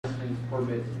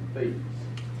permits and fees.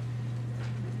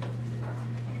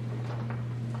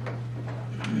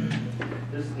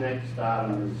 This next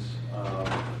item is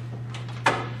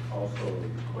also a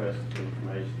request of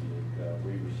information that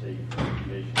we received from the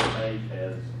Commission. Page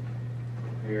has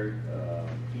prepared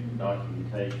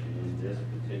documentation in this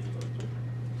particular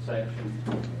section,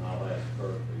 and I'll ask her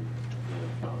to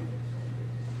give comments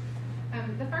on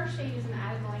this. The first sheet is an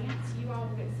at-a-glance. You all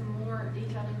will get some more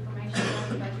detailed information on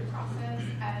the budget process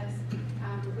as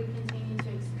we continue to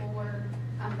explore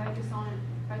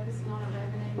focusing on a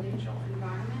revenue-neutral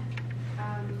environment.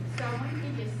 So I want to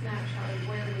give you a snapshot of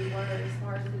where we were as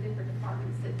far as the different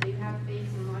departments that do have fees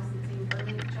and licensing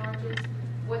permit charges,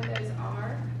 what those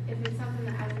are, if it's something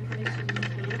that as a commission you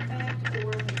can affect,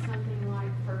 or if it's something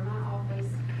like for my office,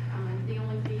 the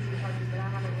only fees and charges that I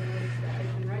have are related to the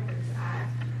Open Records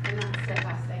Act, and that's set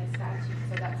by state statute,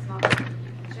 so that's not something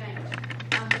you can change.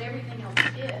 But everything else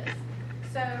is.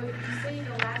 So if you see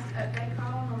the last update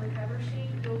column on the cover sheet,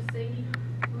 you'll see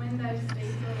when those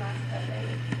fees were last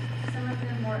updated. Some of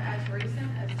them were as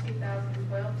recent as 2012,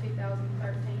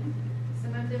 2013.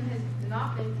 Some of them has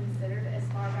not been considered as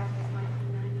far back as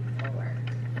 1994.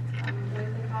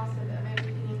 With the cost of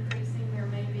everything increasing, there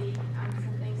may be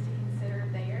some things to consider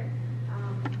there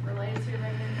related to a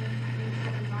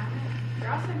revenue-neutral environment.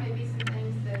 There also may be some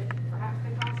things that perhaps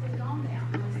the cost has gone down.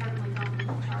 And we certainly don't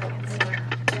want to charge more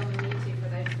than we need to for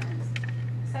those things.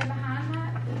 So behind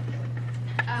that,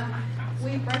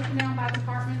 we've broken down by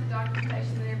department the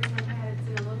documentation that everyone had. It's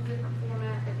in a little different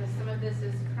format because some of this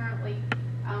is currently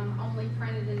only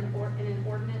printed in an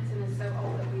ordinance and is so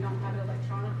old that we don't have it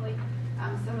electronically.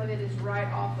 Some of it is right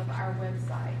off of our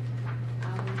website.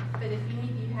 But if any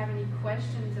of you have any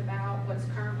questions about what's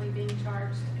currently being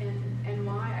charged and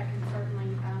why, I can certainly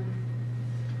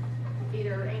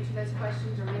either answer those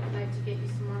questions or make a note to get you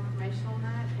some more information on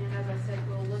that. And as I said,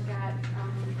 we'll look at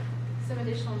some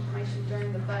additional information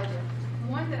during the budget.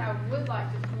 One that I would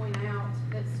like to point out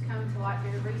that's come to light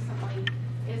very recently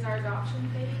is our adoption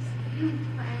fees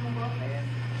for animal welfare.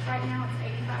 Right now it's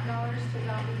 $85 to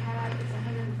adopt a cat, it's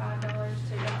 $105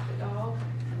 to adopt a dog.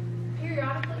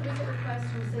 Periodically we get requests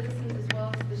from citizens as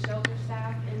well as the shelter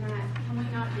staff in that, can we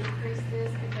not decrease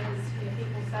this because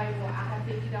people say, well, I have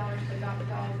 $50 to adopt a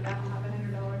dog, but I don't have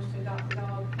 $100 to adopt a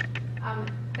dog.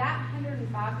 That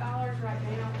 $105 right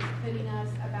now is putting us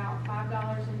about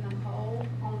 $5 in the hole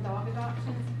on dog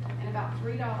adoptions and about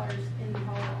 $3 in the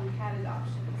hole on cat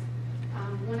adoptions.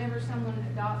 Whenever someone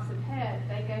adopts a pet,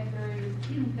 they go through,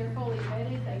 they're fully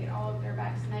vetted, they get all of their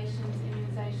vaccinations,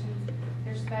 immunizations,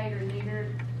 they're spayed or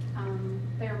neutered,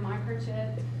 they're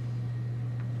microchipped.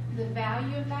 The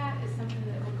value of that is something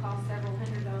that would cost several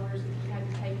 $100s if you had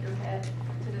to take your pet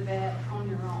to the vet on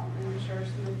your own, and I'm sure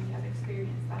some of you have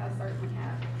experienced that. I certainly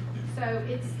have. So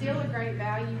it's still a great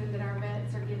value in that our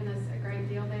vets are giving us a great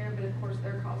deal there, but of course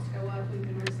their costs go up. We've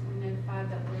been recently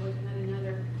notified that we're looking at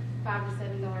another $5 to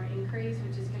 $7 increase,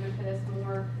 which is going to put us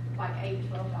more like $8 to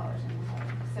 $12 in the hole.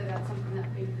 So that's something that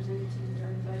we presented to you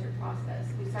during the budget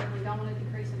process. We certainly don't want to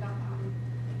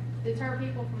deter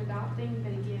people from adopting,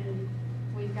 but again,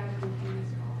 we've got to maintain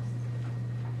these costs.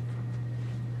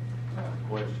 I have a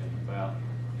question about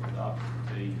adoption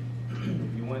fee.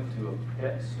 If you went to a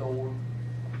pet store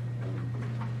and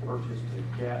purchased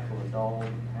a cat or a dog,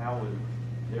 how would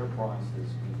their prices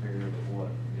compare to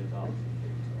what the adoption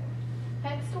fees are?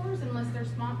 Pet stores, unless they're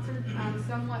sponsored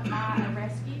somewhat by a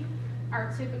rescue,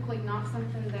 are typically not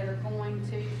something that are going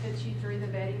to put you through the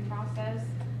vetting process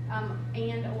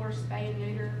and or spay and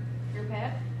neuter your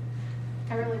pet.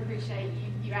 I really appreciate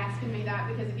you asking me that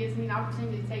because it gives me an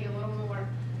opportunity to tell you a little more.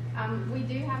 We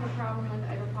do have a problem with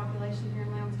overpopulation here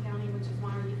in Lowndes County, which is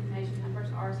why our euthanasia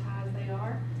numbers are as high as they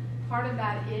are. Part of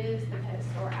that is the pet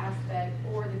store aspect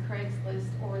or the Craigslist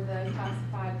or the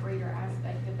classified breeder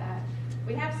aspect of that.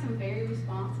 We have some very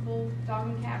responsible dog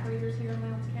and cat breeders here in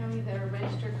Lowndes County that are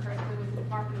registered correctly with the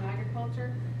Department of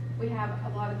Agriculture. We have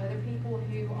a lot of other people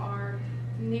who are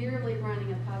nearly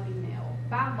running a puppy mill.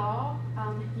 By law,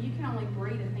 you can only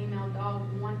breed a female dog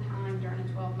one time during a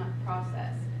 12-month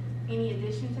process. Any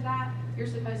addition to that, you're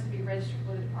supposed to be registered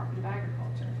with the Department of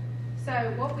Agriculture.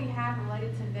 So what we have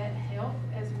related to vet health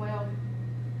as well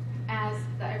as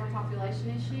the overpopulation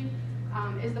issue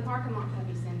is the parking lot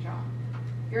puppy syndrome.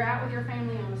 You're out with your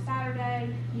family on a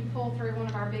Saturday, you pull through one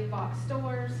of our big box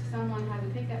stores, someone has a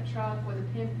pickup truck with a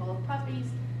pen full of puppies,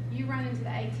 you run into the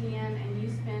ATM and you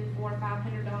spend $400 or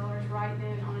 $500 right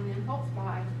then on an impulse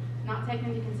buy, not taking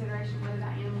into consideration whether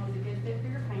that animal is a good fit for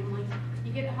your family.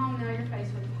 You get home, now you're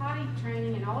faced with potty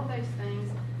training and all of those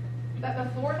things. But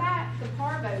before that, the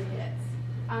parvo hits.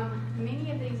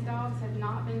 Many of these dogs have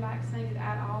not been vaccinated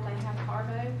at all. They have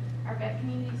parvo. Our vets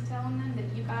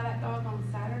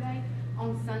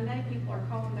people are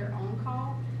calling their own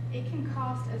call, it can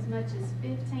cost as much as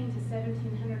 $1,500 to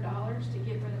 $1,700 to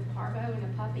get rid of parvo in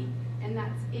a puppy, and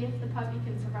that's if the puppy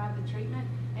can survive the treatment,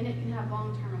 and it can have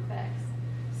long-term effects.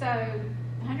 So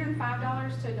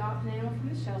 $105 to adopt an animal from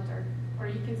the shelter, or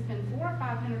you can spend $400 or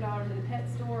 $500 at a pet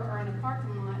store or in a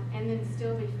parking lot, and then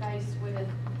still be faced with,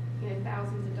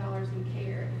 thousands of dollars in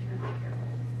care if you're not careful.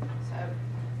 So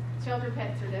shelter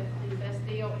pets are definitely the best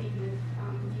deal, even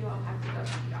if you all have to go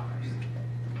 $50.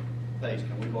 Paige,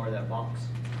 can we borrow that box?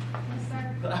 Yes,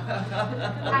 sir.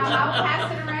 I'll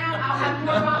pass it around. I'll have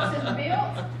more boxes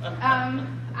built.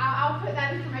 I'll put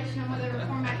that information in whatever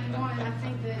format you want, and I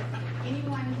think that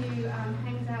anyone who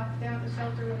hangs out down at the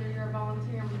shelter, whether you're a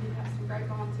volunteer, and we do have some great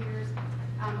volunteers,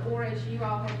 or as you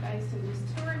all have faced in just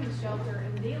touring the shelter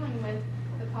and dealing with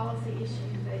the policy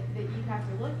issues that you have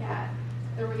to look at,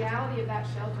 the reality of that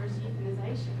shelter is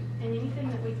euthanization. And anything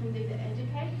that we can do to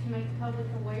educate, to make the public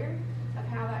aware of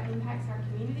how that impacts our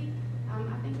community,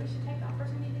 I think we should take the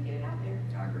opportunity to get it out there.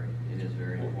 I agree. It is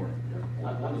very important.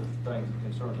 One of the things,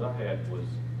 concerns I had was,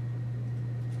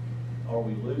 are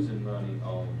we losing money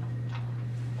on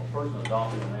a person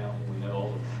adopting now, when we know all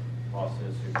the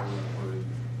process they're going through,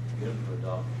 to get them to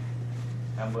adopt?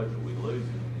 How much are we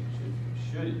losing?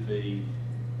 Should it be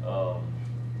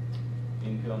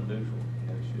income neutral?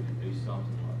 Should it be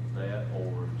something like that,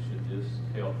 or should this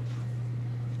help?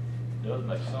 Does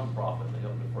make some profit to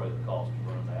help defray the cost of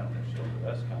running the animal shelter.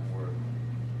 That's kind of where.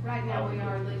 Right now, we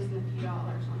are losing a few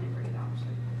dollars on every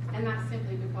adoption, and that's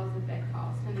simply because of vet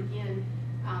cost. And again,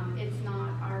 it's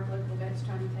not our local vets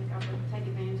trying to take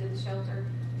advantage of the shelter.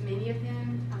 Many of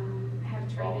them have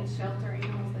treated shelter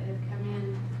animals that have come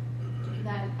in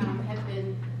that have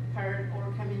been hurt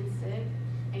or come in sick,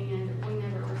 and we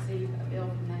never receive a bill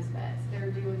from those vets. They're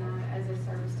doing that as a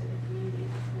service to the community,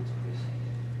 and that's much appreciated.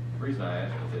 The reason I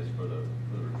asked for this for the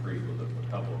retreat was a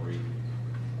couple of reasons.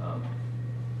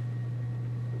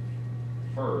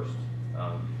 First,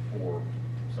 for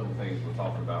some of the things we're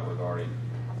talking about regarding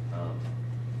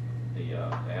the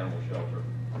animal shelter,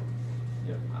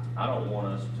 I don't want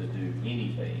us to do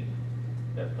anything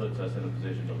that puts us in a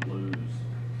position to lose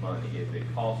money. If it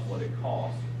costs what it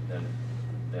costs,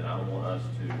 then I want us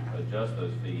to adjust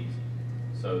those fees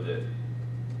so that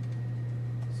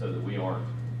we aren't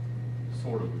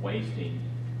sort of wasting,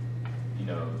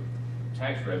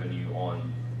 tax revenue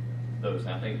on those.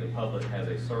 And I think the public has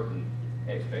a certain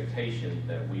expectation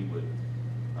that we would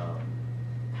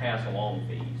pass along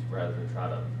fees rather than try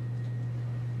to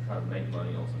make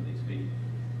money on some of these fees.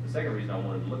 The second reason I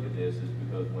wanted to look at this is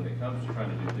because when it comes to trying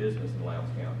to do business in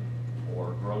Lowndes County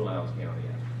or grow Lowndes County,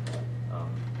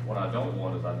 what I don't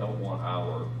want is I don't want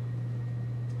our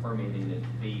permitting and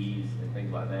fees and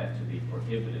things like that to be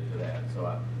prohibitive to that.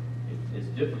 So it's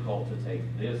difficult to take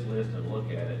this list and look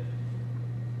at it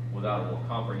without a more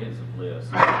comprehensive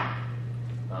list,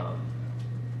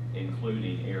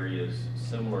 including areas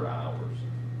similar to ours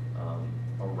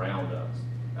around us.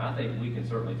 And I think we can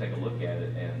certainly take a look at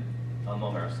it and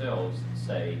among ourselves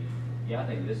say, yeah, I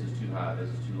think this is too high, this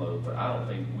is too low, but I don't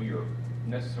think we are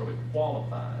necessarily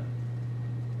qualified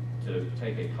to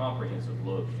take a comprehensive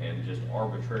look and just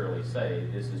arbitrarily say,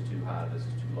 this is too high, this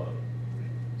is too low.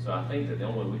 So I think that the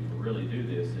only way we can really do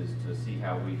this is to see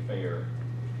how we fare.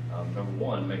 Number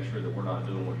one, make sure that we're not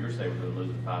doing what you're saying, we're going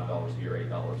to lose $5 here,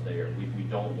 $8 there. We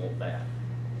don't want that.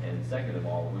 And second of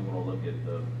all, we want to look at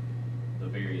the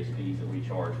various fees that we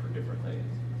charge for different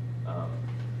things,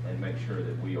 and make sure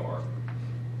that we are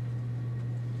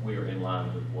in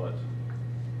line with what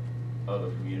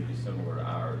other communities similar to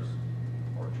ours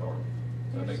are charging.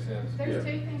 Does that make sense? There's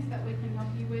two things that we can help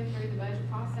you with through the budget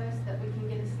process that we can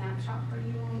get a snapshot for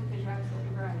you on, because you're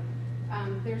absolutely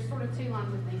right. There's sort of two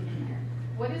lines of thinking there.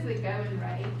 What is the going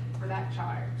rate for that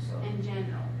charge in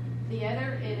general? The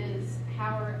other is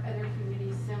how are other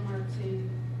communities similar to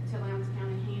Lowndes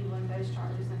County handling those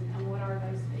charges, and what are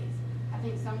those fees? I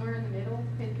think somewhere in the middle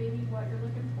could be what you're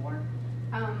looking for.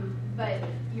 But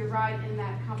you're right in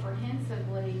that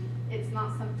comprehensively, it's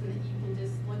not something that you can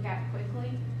just look at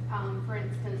quickly. For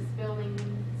instance, building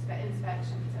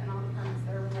inspections and all the permits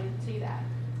that are related to that.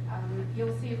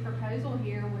 You'll see a proposal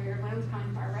here where Lowndes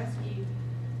County Fire Rescue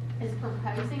is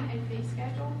proposing a fee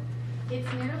schedule.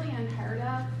 It's nearly unheard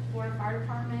of for a fire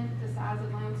department the size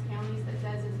of Lowndes County's that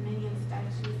does as many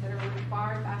inspections that are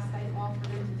required by state law for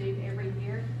them to do every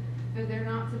year. For there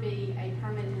not to be a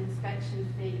permit and inspection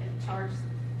fee charged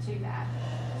to that.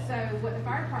 So what the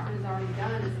fire department has already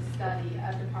done is a study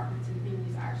of departments and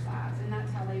communities our size, and that's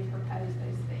how they propose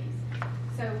those fees.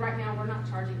 So right now we're not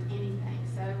charging anything,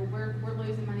 so we're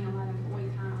losing money on that employee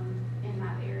time in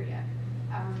that area.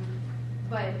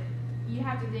 But you you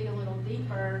have to dig a little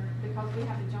deeper because we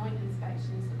have a joint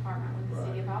inspections department with the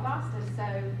city of Valdosta. So,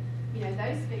 you know,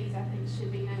 those fees, I think,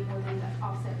 should be no more than the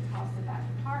offset cost of that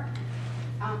department.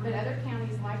 But other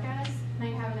counties like us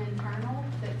may have an internal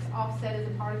that's offset as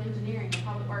a part of engineering,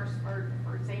 public works,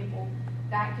 for example.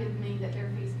 That could mean that their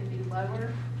fees could be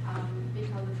lower,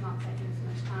 because it's not taking as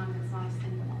much time, and it's not a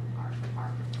standalone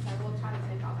department. So we'll try to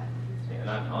take all that into consideration.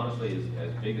 And honestly,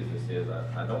 as big as this is,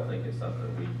 I don't think it's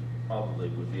something we probably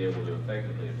would be able to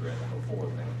effectively address before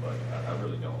the next budget. I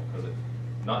really don't, because it's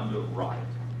not do it right,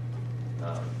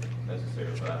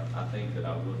 necessarily. But I think that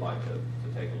I would like to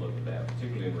take a look at that,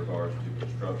 particularly in regards to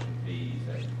construction fees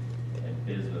and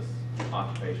business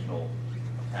occupational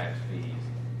tax fees,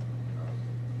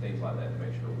 things like that, to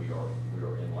make sure we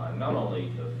are in line. Not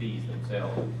only the fees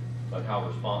themselves, but how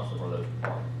responsive are those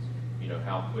departments? You know,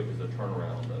 how quick is the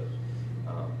turnaround on those?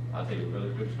 I'll tell you a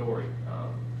really good story.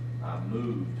 I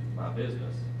moved my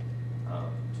business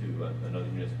to another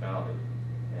municipality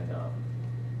and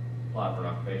applied for an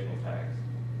occupational tax.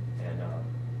 And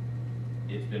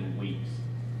it's been weeks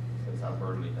since I've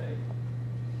heard anything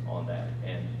on that.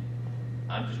 And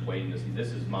I'm just waiting to see.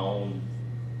 This is my own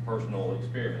personal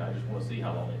experiment. I just want to see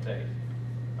how long it takes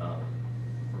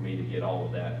for me to get all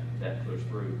of that pushed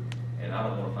through. And I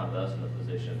don't want to find us in a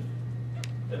position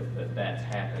that's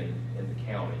happening in the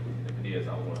county. And if it is,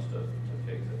 I want us to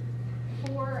fix it.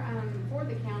 For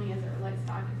the county as it relates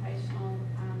to occupational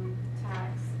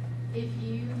tax, if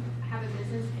you have a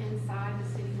business inside the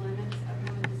city limits of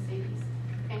one of the cities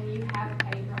and you have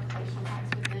paid your occupational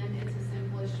tax with them, it's as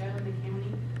simple as showing the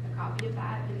county a copy of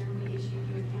that, and then we issue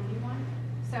you a county one.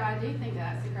 So I do think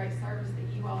that's a great service that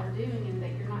you all are doing, and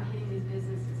that you're not hitting these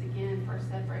businesses again for a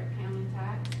separate county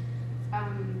tax.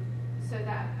 So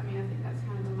that, I mean, I think that's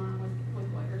kind of in line with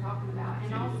what you're talking about.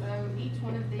 And also, each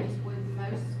one of these would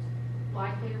most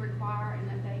likely require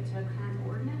an update to a current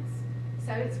ordinance.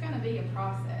 So it's going to be a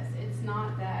process. It's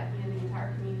not that, you know, the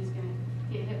entire community is going to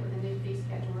get hit with a new fee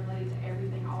schedule related to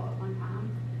everything all at one time.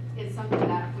 It's something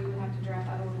that we would have to draft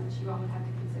that ordinance. You all would have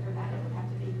to consider that. It would have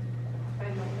to be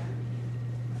annually done.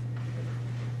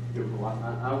 Yeah, well,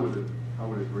 I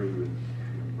would agree with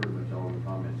pretty much all the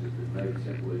comments that been made.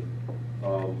 Simply,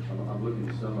 I'm looking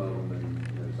at some of them, and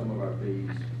you know, some of our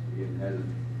fees again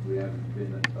we haven't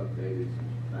been updated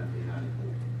since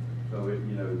 1994. So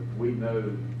you know, we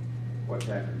know what's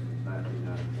happened since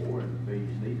 1994, and the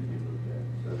fees need to be looked at.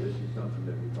 So this is something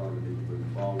that we probably need to move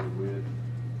forward with.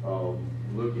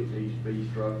 Look at these fee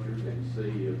structures and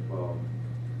see if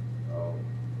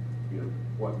you know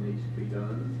what needs to be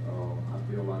done. I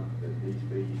feel like that these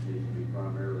fees need to be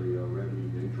primarily revenue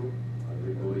neutral. I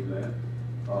do believe that.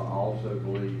 I also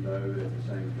believe, though, at the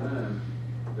same time,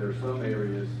 there are some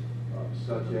areas,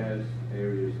 such as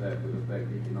areas that would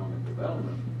affect economic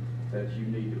development, that you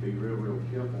need to be real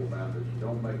careful about, that you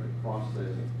don't make the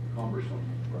process cumbersome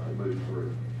to move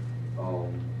through.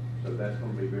 So that's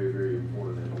going to be very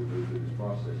important as we move through this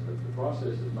process. But the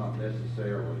process is not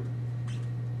necessarily,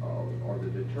 or the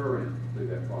deterrent through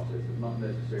that process is not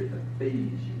necessarily the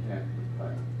fees you have to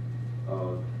pay.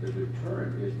 The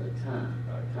deterrent is the time.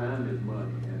 Time is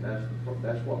money, and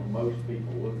that's what most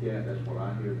people look at. That's what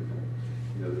I hear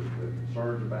the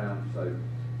concerns about. So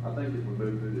I think as we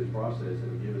move through this process,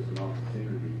 it'll give us an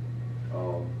opportunity,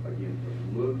 again, to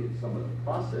look at some of the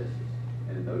processes,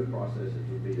 and those processes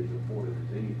would be as important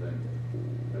as anything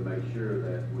to make sure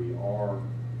that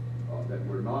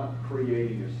we're not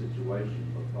creating a situation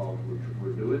because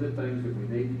we're doing the things that we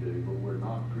need to do, but we're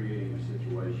not creating a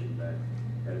situation that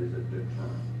is a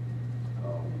deterrent.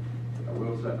 I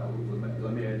will say,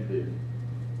 let me add this.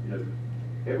 You know,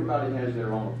 everybody has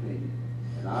their own opinion,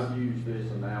 and I've used this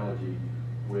analogy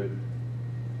with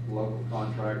local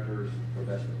contractors, but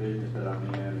that's the business that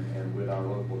I'm in, and with our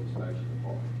local inspection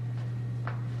department.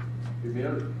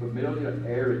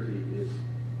 Familiarity is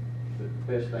the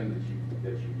best thing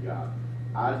that you've got.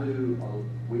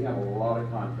 We have a lot of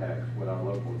contacts with our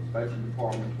local inspection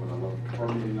departments, with our local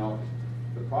permitting office.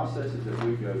 The processes that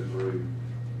we go through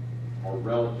are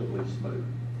relatively smooth.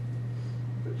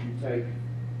 But you take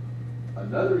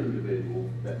another individual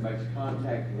that makes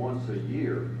contact once a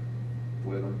year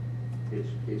with them,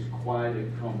 it's quite a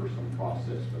cumbersome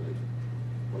process for them.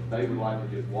 But they would like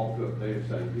to just walk up there and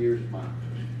say, here's my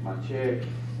check,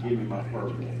 give me my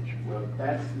permit. Well,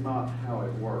 that's not how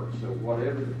it works. So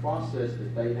whatever the process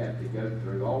that they have to go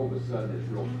through, all of a sudden it's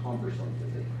real cumbersome to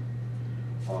them.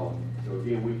 So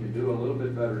again, we can do a little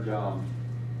bit better job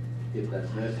if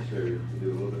that's necessary to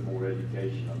do a little bit more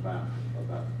education about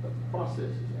the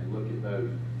processes and look at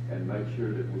those and make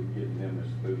sure that we're getting them as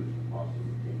smooth as we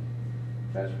possibly can.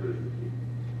 That's really the key.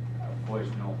 Well,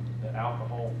 question on the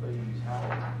alcohol fees.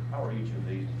 How are each of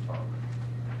these determined?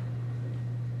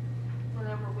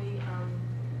 Whenever we,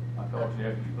 I thought you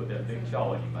after you put that big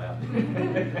shawl in your mouth.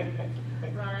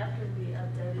 right after we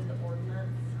updated the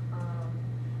ordinance,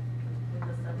 with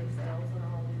the Sunday sales and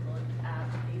all, we looked at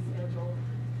the fee schedule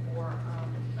for,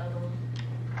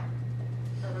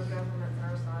 other governments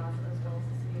our size as well as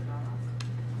the city of Valdosta.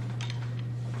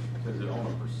 Is it on a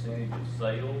percentage of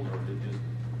sales, or is it just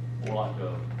more like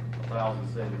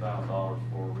 $1,075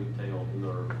 for retail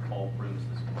or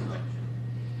off-premises consumption,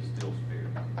 distilled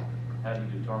spirits? How do you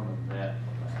determine that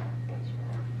amount?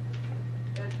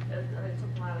 It's a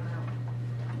flat amount.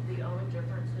 The only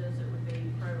difference is it would be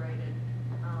prorated,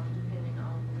 depending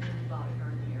on when you bought it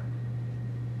during the year.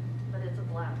 But it's a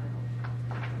flat amount.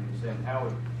 And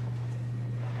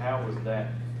how was that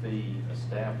fee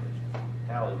established?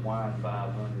 How is wine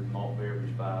 500, malt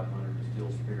beverage 500,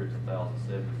 distilled spirits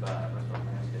 1,075? That's what I'm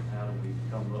asking. How do we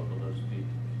come up with those figures?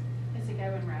 It's a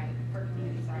going rate for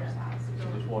communities our size.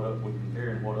 Just we're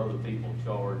comparing what other people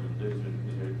charge and do.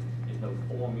 Is no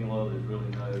formula? There's really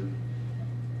no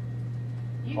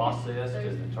process to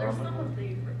There's determine?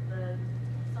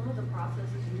 some of the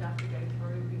processes you have to go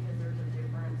through because there's a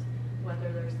difference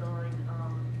whether they're selling,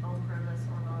 on premise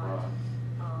or not. Right.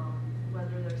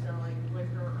 Whether they're selling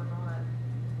liquor or not.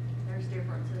 There's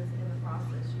differences in the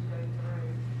process you go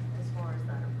through as far as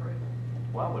that approval.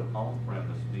 Why would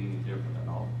on-premise be any different than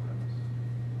off-premise?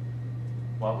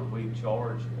 Why would we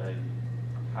charge a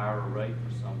higher rate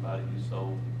for somebody who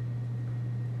sold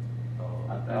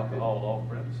I think that- alcohol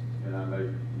off-premise? And I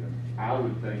know, I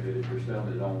would think that if you're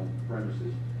selling it on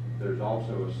premises, there's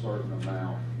also a certain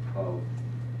amount of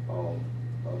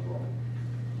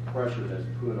pressure that's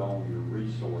put on your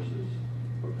resources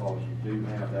because you do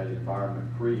have that environment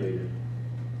created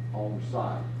on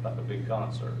site. Like a big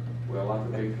concert. Well, like a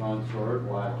big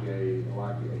concert, like a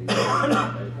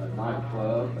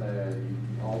nightclub,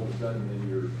 and all of a sudden then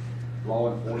your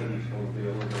law enforcement's going to be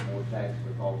a little bit more taxed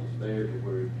because it's there, to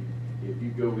where if you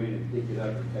go in and pick it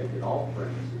up and take it off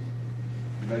premises,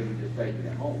 you may be just taking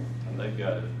it home. And they've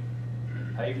got to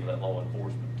pay for that law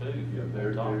enforcement too.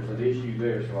 There's an issue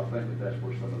there, so I think that's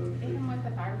where some of those. Even with the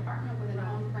fire department with an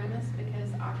on-premise, because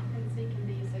occupancy can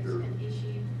be such Sure. an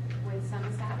issue with some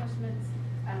establishments,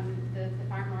 the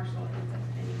fire marshal ends up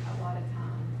spending a lot of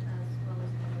time. As well as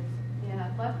those.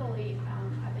 Yeah, luckily,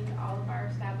 I think all of our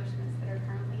establishments that are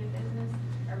currently in business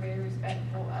are very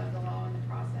respectful of the law and the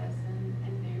process and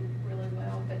do really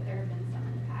well, but there have been some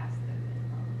in the past that have been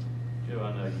wrong. Joe,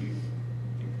 I know you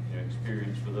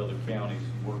experience with other counties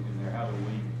working there.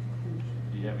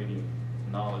 Do you have any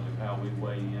knowledge of how we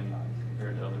weigh in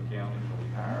compared to other counties? Are we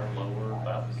higher, lower,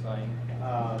 about the same?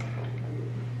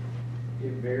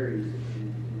 It varies.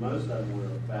 Most of them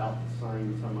were about the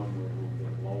same, some of them were a little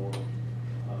bit lower.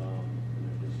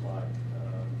 Just like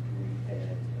we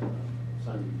had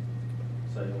Sunday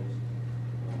sales.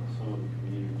 Some of the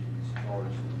communities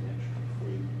charged an extra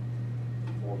fee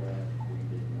for that. We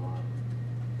did not.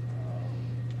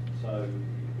 So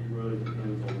it really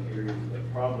depends on the areas, but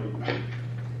probably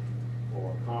for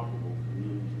a comparable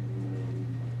community, we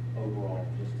may overall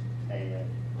just add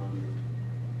under.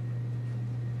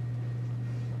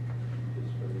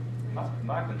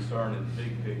 My concern in the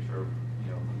big picture,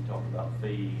 we talk about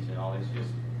fees and all this,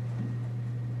 just,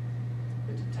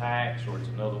 it's a tax or it's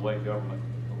another way government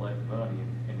can collect money,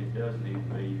 and it does need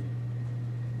to be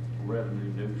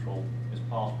revenue neutral as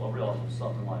possible. I realize with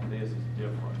something like this is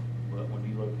different, but when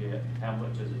you look at how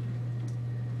much does it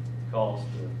cost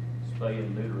to spay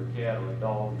and neuter a cat or a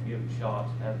dog, give them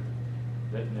shots, and have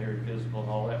veterinary physical and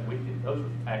all that, those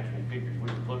are actual figures we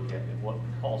would look at what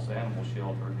costs the animal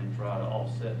shelter and then try to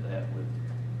offset that with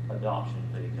adoption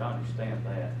fees. I understand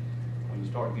that. When you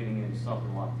start getting into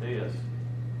something like this,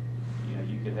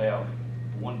 you could have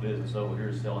one business over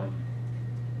here selling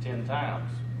 10 times,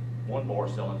 one bar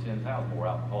selling 10 times more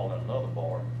alcohol than another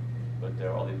bar, but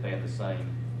are they paying the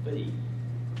same fee?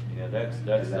 That's And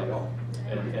they are.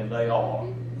 and they are,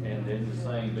 and in the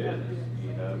same business,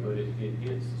 but it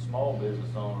hits the small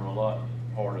business owner a lot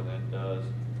harder than it does,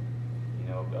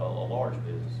 a large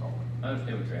business owner. I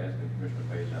understand what you're asking, Commissioner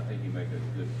Page, and I think you make a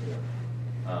good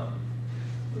point.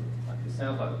 It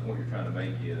sounds like the point you're trying to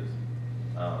make is,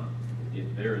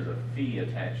 if there is a fee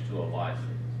attached to a license,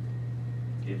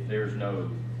 if there's no,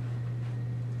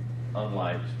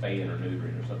 unlike spaying or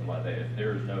neutering or something like that, if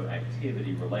there's no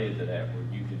activity related to that where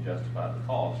you can justify the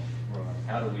cost,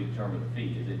 how do we determine the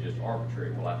fee? Is it just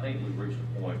arbitrary? Well, I think we've reached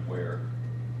a point where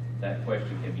that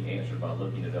question can be answered by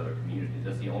looking at other communities.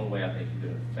 That's the only way I think you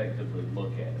can effectively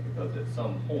look at it, because at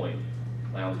some point,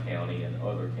 Lowndes County and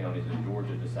other counties in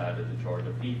Georgia decided to charge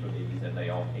a fee for these, and they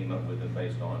all came up with them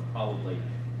based on probably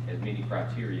as many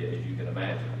criteria as you can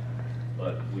imagine.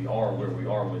 But we are where we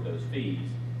are with those fees,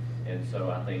 and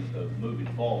so I think moving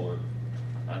forward,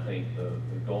 I think the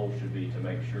goal should be to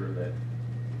make sure that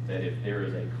if there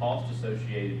is a cost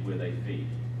associated with a fee,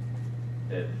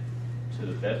 that to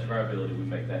the best of our ability, we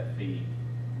make that fee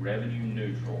revenue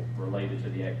neutral related to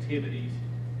the activities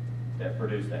that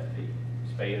produce that fee.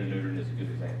 Spay and neutering is a good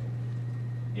example.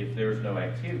 If there's no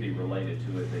activity related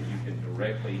to it that you can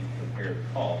directly compare the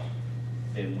cost,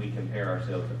 then we compare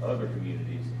ourselves to other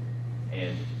communities.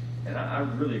 And I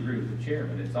really agree with the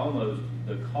chairman. It's almost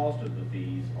the cost of the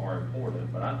fees are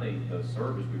important, but I think the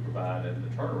service we provide and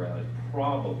the turnaround is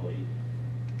probably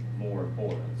more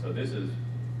important. So this is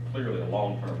clearly a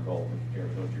long-term goal, Mr.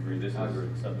 Chairman. Don't you agree? This is something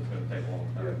that's going to take a long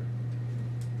time.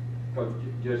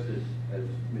 But just as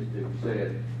Mr. Dixon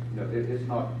said, it's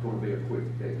not going to be a quick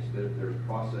fix. There's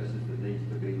processes that needs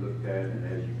to be looked at, and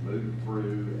as you move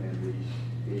through and these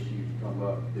issues come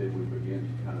up, then we begin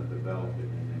to kind of develop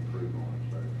it and improve on it.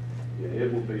 So, yeah,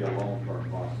 it will be a long-term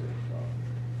process.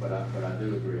 But I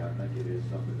do agree. I think it is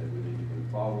something that we need to move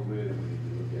forward with, and we need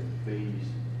to look at the fees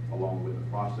along with the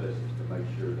processes to make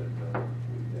sure that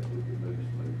we can move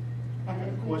smooth. And a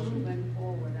then question. moving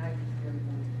forward, I just really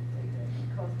want to say that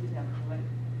because we have a joint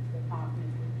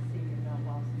department with the city of Mount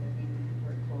Boston, that we need to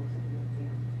work closely with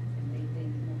them and make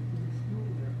things more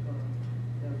smoother for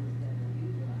those that are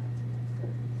utilizing the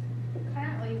service.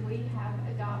 Currently, we have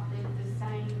adopted the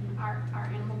same, our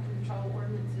animal control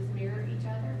ordinances mirror each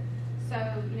other. So,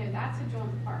 that's a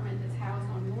joint department that's housed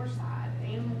on your side.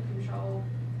 Animal control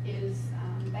is,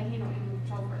 they handle animal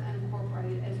control for the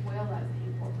unincorporated as well as the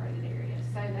incorporated area.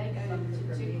 So they go Some of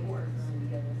the to two permits courts. on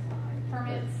the other side.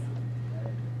 Permits.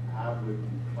 I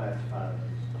wouldn't classify it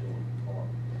as joint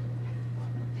department.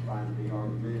 Trying to be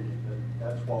argumentative, but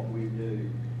that's what we do,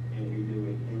 and we do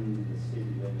it in the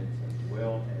city limits as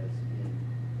well as in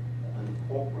the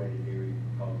unincorporated area,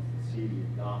 because the city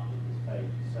adopted this page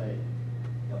to say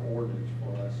the ordinance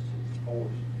for us to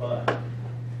enforce, but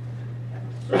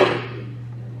certainly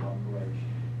in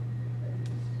operation that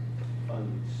is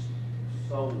funded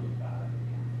solely by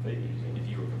But if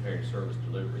you were comparing service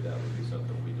delivery, that would be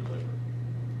something we deliver.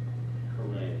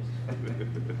 correct.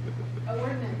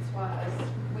 Ordinance-wise,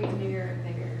 we mirror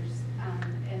theirs,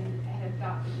 and have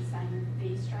adopted the same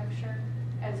fee structure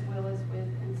as well as with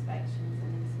inspections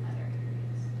and in some other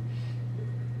areas.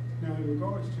 Now, in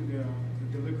regards to the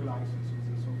liquor licenses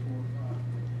and so forth,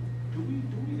 do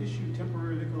we issue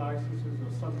temporary liquor licenses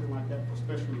or something like that for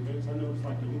special events? I know it's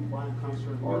like the Luke Bryan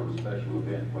concert. Or the special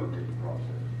event permit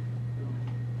process.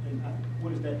 And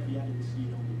what is that fee? I didn't see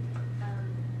it on there.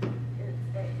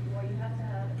 Well, you have to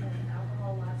have an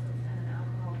alcohol license and an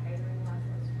alcohol catering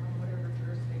license from whatever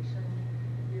jurisdiction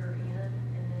you're in,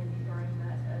 and then you bring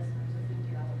that to us, and there's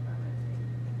a $50 permit fee.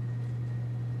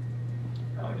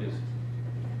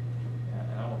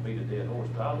 And I don't beat a dead horse,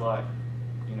 but I'd like,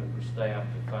 for staff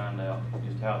to find out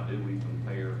just how do we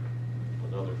compare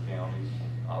with other counties.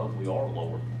 I hope we are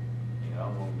lower. I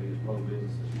want to be as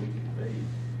pro-business as we can be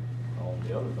on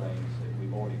the other things that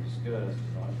we've already discussed,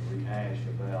 not to rehash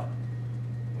about,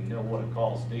 we know what a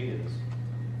cost is.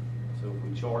 So if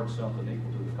we charge something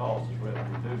equal to the cost, it's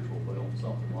revenue neutral, but on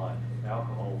something like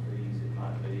alcohol fees, it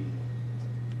might be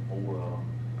more,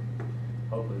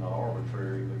 hopefully not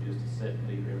arbitrary, but just a set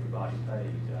fee that everybody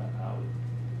pays.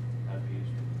 I'd be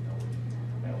interested in knowing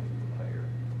how we compare.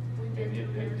 We And did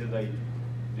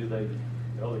do they,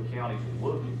 the other counties are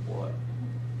looking for it,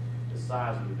 the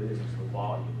size of the business, the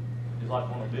volume? Just like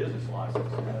on a business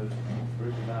license,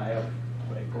 Bruce and I have,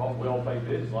 we all pay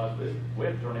business license, we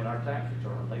have to turn in our tax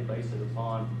return, they base it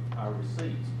upon our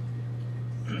receipts.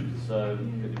 So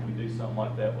if we do something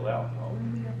like that with alcohol,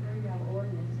 When we upgrade our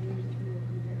ordinance, we usually do a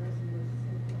comparison with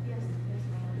central. Yes,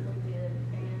 ma'am, we did,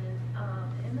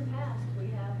 and, in the past, we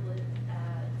have looked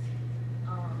at,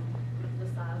 the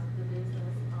size of the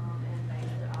business, and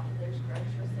based it off of their stretch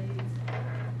receipts.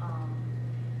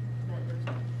 But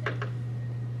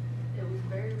it was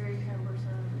very, very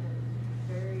cumbersome, it was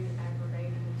very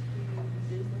aggravating to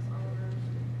business owners.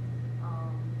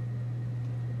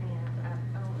 And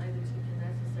I don't know that you can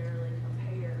necessarily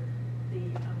compare the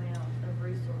amount of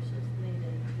resources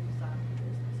needed to decide the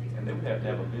business. and they would have to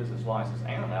have a business license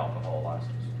and an alcohol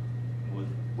license.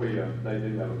 They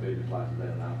do have a business license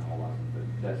and an alcohol license,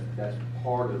 but that's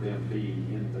part of them being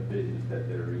in the business that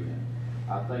they're in.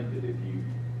 I think that if you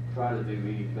try to do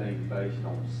anything based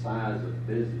on size of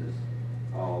business,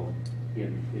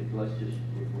 let's just,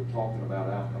 we're talking about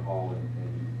alcohol and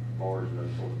bars and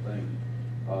those sort of things.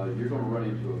 you're gonna run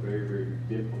into a very, very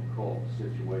difficult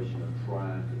situation of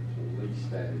trying to police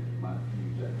that, if you might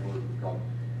use that word, because,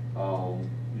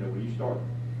 you know, when you start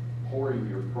pouring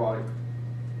your product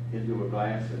into a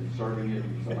glass and serving it,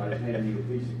 and somebody's handing you a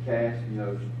piece of cash, you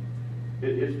know,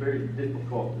 it's very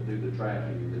difficult to do the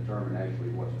tracking and determine actually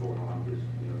what's going on. Just,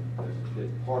 you know,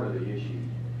 that's part of the issue.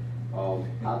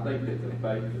 I think that the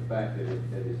fact that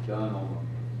it's done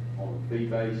on a fee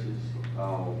basis,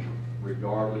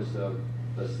 regardless of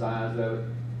the size of it,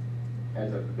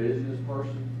 as a business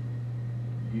person,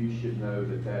 you should know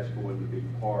that that's going to be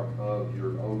part of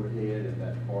your overhead, and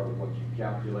that's part of what you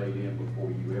calculate in before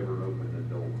you ever open the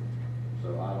door.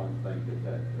 So I don't think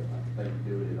I think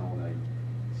doing it on a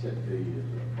set fee is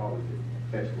probably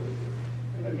the best way to do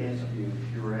it. I guess if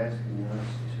you were asking us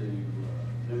to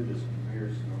do this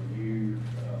comparison on you,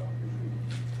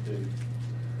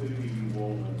 who do you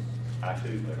want us to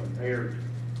compare to?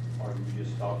 Are you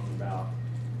just talking about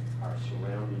our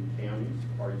surrounding counties?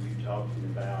 Are you talking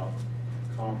about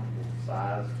comparable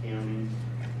size counties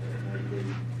that may be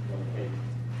located?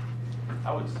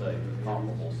 I would say the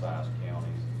comparable sized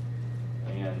counties.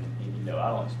 And, you know, I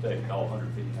don't expect all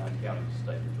 159 counties to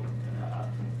stay in Georgia.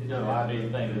 It doesn't have to be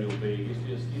anything real big. It's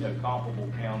just, you know,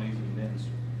 comparable counties and then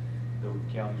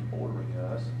the counties bordering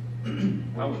us.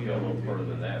 I would go a little further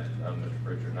than that, Mr.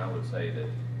 Pritchard, and I would say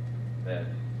that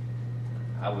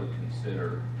I would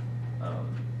consider,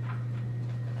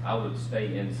 I would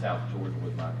stay in South Georgia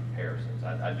with my comparisons.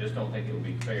 I just don't think it would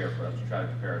be fair for us to try to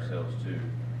compare ourselves to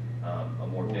a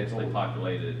more densely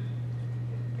populated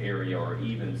area, or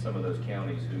even some of those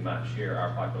counties who might share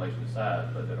our population size,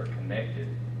 but that are connected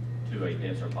to a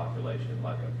denser population,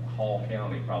 like a Hall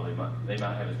County they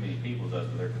might have as many people as us,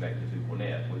 but they're connected to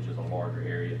Gwinnett, which is a larger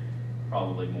area,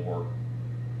 probably more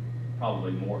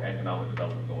economic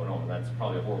development going on. That's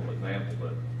probably a horrible example,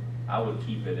 but I would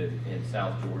keep it in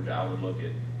South Georgia. I would look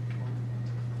at,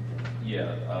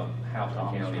 Houston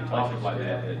County, places like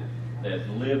that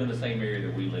live in the same area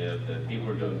that we live, that people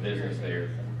are doing business there.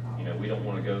 You know, we don't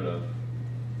want to go to,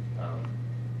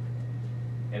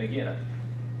 and again,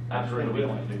 I just want to We don't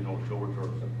want to do North Georgia or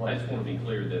some I just want to be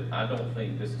clear that I don't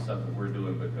think this is something we're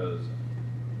doing because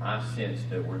I sense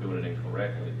that we're doing it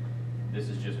incorrectly. This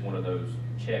is just one of those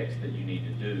checks that you need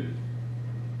to do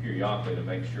periodically to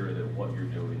make sure that what you're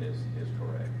doing is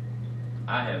correct.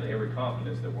 I have every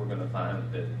confidence that we're going to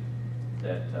find that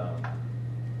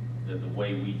the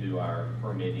way we do our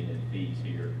permitting and fees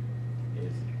here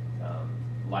is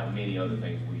like many other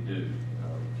things we do.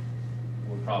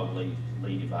 We're probably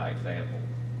leading by example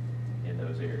in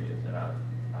those areas, and I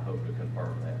hope to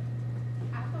confirm that.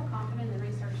 I feel confident in the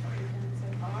research that we've done so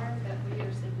far that we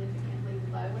are significantly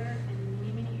lower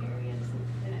in many areas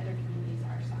than other communities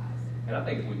our size. And I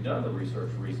think if we've done the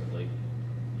research recently,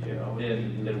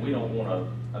 then we don't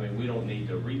want to, we don't need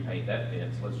to repaint that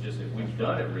fence. Let's just, if we've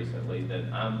done it recently,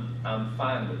 then I'm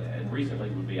fine with that. And recently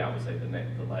would be, I would say, the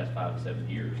last 5 to 7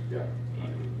 years. Yeah.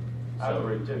 I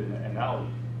agree too, and I'll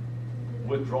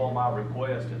withdraw my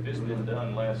request if it's been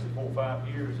done last 4 or 5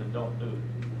 years, and don't do it.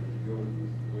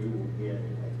 We will get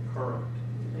a current,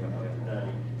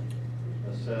 up-to-date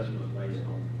assessment based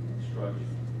on construction.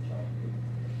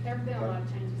 There have been a lot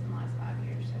of changes in the last 5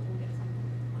 years, so we'll get something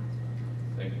from last one.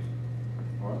 Thank you.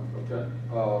 All right, okay.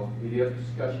 Any other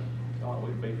discussion? God,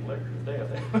 we'd beat the lecture to death.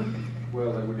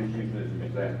 Well, then we're just using it as an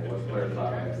example. Let's clarify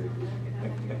that.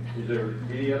 Is there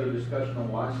any other discussion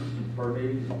on licensing,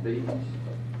 permitting, and fees?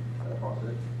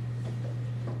 Process?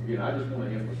 Again, I just want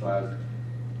to emphasize,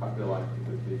 I feel like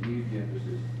the huge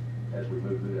emphasis as we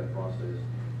move through that process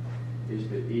is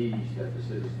the ease that the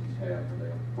citizens have when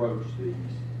they approach these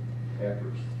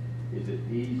efforts. Is it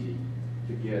easy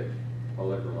to get a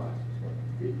liquor license?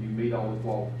 If you meet all the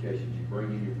qualifications, you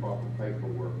bring in your proper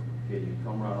paperwork, can you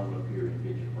come right on up here and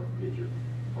get your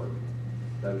permit?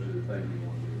 Those are the things you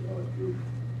want to do.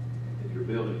 If you're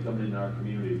building, coming into our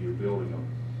community, you're building them,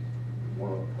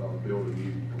 want to build a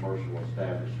new commercial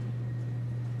establishment.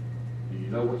 Do you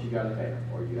know what you got to have?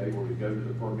 Are you able to go to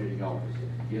the permitting office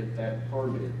and get that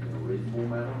permit in a reasonable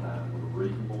amount of time, with a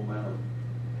reasonable amount of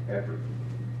effort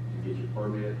to get your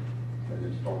permit and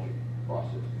then start your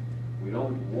process? We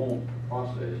don't want the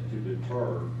process to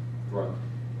deter growth,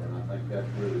 and I think that's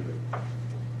really the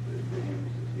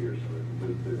emphasis here. So as we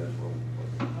move through, that's what we're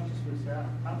I just would say, I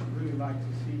would really like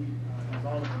to see, as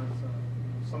all of us,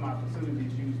 some of our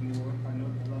facilities use more.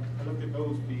 I look at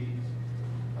those fees,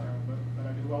 but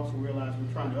I do also realize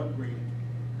we're trying to upgrade it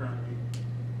currently.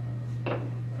 But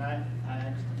I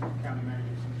asked the county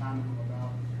manager some time ago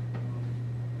about,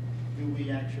 do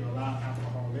we actually allow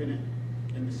alcohol in it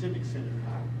in the civic center?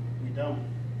 We don't.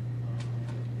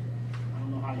 I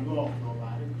don't know how you all feel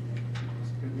about it,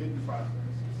 process.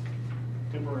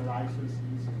 Temporary licenses,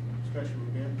 special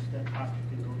events, that hospital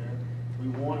can go there. We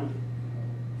want to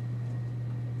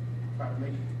try to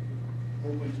make it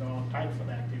open to all types of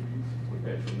activities. We've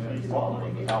had tremendous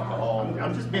problem with alcohol.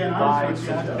 I'm just being honest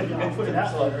with you. I'll put it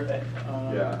out there.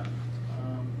 Yeah.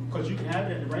 Because you can have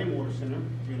it at the Rainwater Center,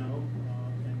 you know,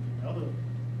 and other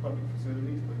public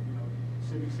facilities, but, you know,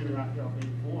 Civic Center out there on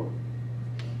 84.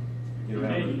 You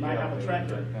might have a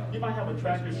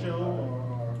tractor, show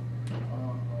or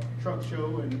a truck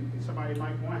show, and somebody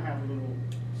might want to have a little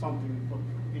something for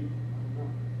people. I don't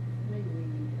know. Maybe we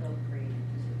need to upgrade it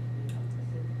to, you know,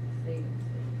 Pacific Savings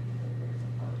Station, because there's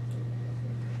a part of it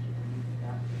that you can use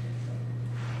out there, so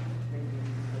maybe we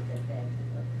can look at that.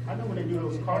 I know when they do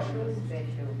those car shows.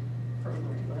 Special program.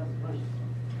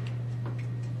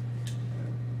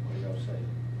 What do y'all say?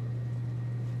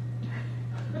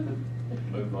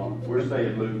 Move on. We're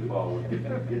saying move forward, get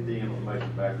the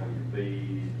information back on your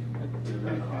feed.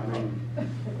 I mean,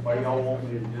 what y'all want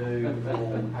me to do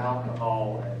on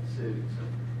alcohol at Civic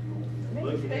Center? You want me to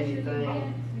look at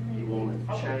anything? You want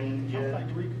to change I would it?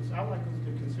 like us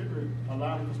to consider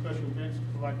allowing for special events,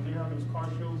 like we have those car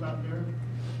shows out there.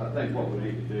 I think what we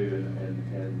need to do,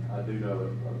 and I do know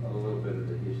a little bit of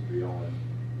the history on it,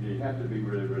 you have to be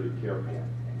really, really careful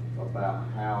about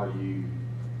how you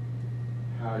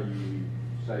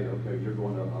say, okay, you're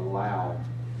going to allow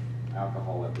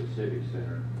alcohol at the Civic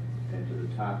Center and to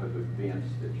the type of events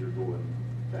that you're going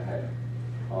to have.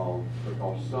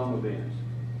 Because some events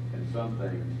and some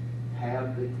things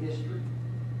have the history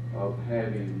of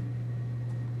having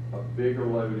a bigger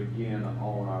load again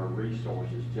on our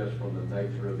resources just from the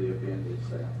nature of the event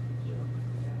itself.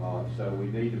 So we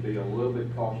need to be a little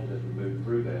bit cautious as we move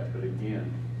through that. But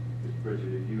again, Mr.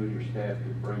 Pritchard, if you and your staff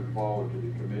could bring forward to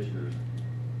the commissioners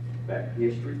that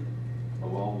history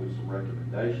along with some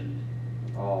recommendations,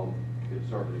 it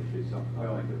certainly is something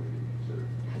I think that we can consider.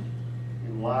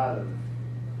 In light of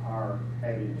our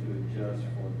having to adjust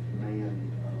for the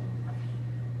demand of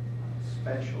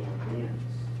special events,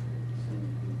 since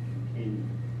we continue,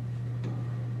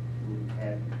 we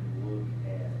have to look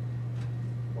at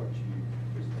what you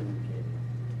just indicated,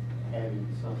 having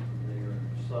something there.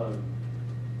 So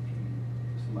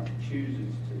if somebody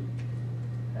chooses to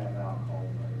have alcohol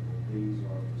available, these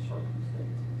are the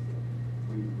circumstances that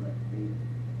we recommend.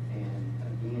 And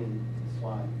again, it's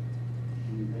like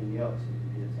anything else, if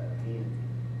it gets out of hand,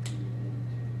 you need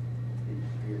to be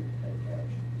prepared to take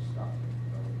action to stop it.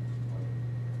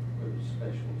 Whether it's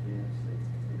special events that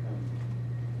become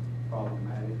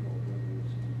problematic or whether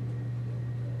it's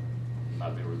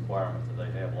Might be a requirement that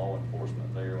they have law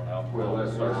enforcement there on alcohol. Well,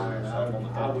 that's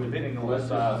Depending on the let's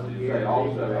size. just of say the-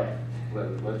 also,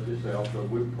 let's just say also,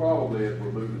 we probably, as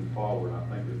we're moving forward, I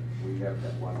think that we have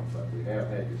had, we have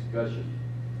had discussion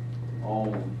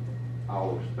on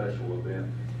our special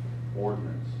event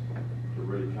ordinance to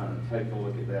really kind of take a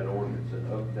look at that ordinance and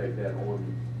update that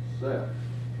ordinance itself.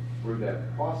 Through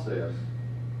that process,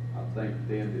 I think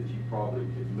then that you probably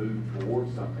could move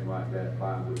towards something like that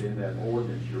by within that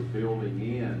ordinance, you're building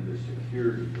in the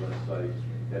security, let's say,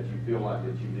 that you feel like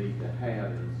that you need to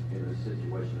have in a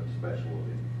situation of special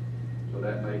event. So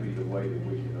that may be the way that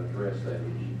we can address that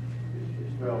issue,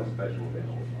 is through a special event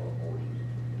ordinance.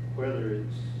 whether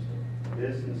it's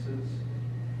businesses,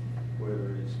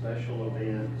 whether it's special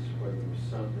events, whether it's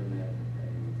something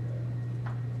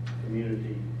at a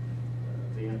community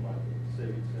event like the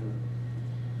Civic Center,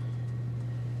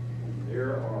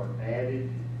 there are added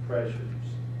pressures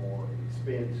or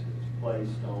expenses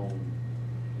placed on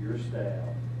your staff,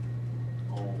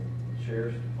 on the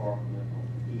sheriff's department,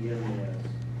 on EMS,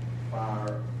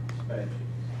 fire inspections.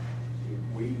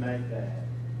 If we make that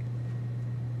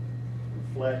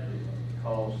reflective of the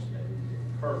cost that is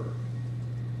incurred,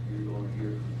 you're going to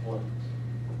hear complaints.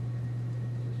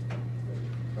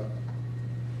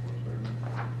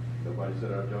 Nobody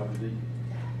said our job is easy.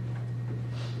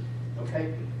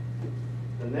 Okay,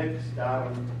 the next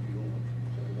item, you want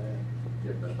to say that?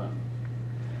 Yep, that's fine.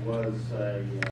 Was a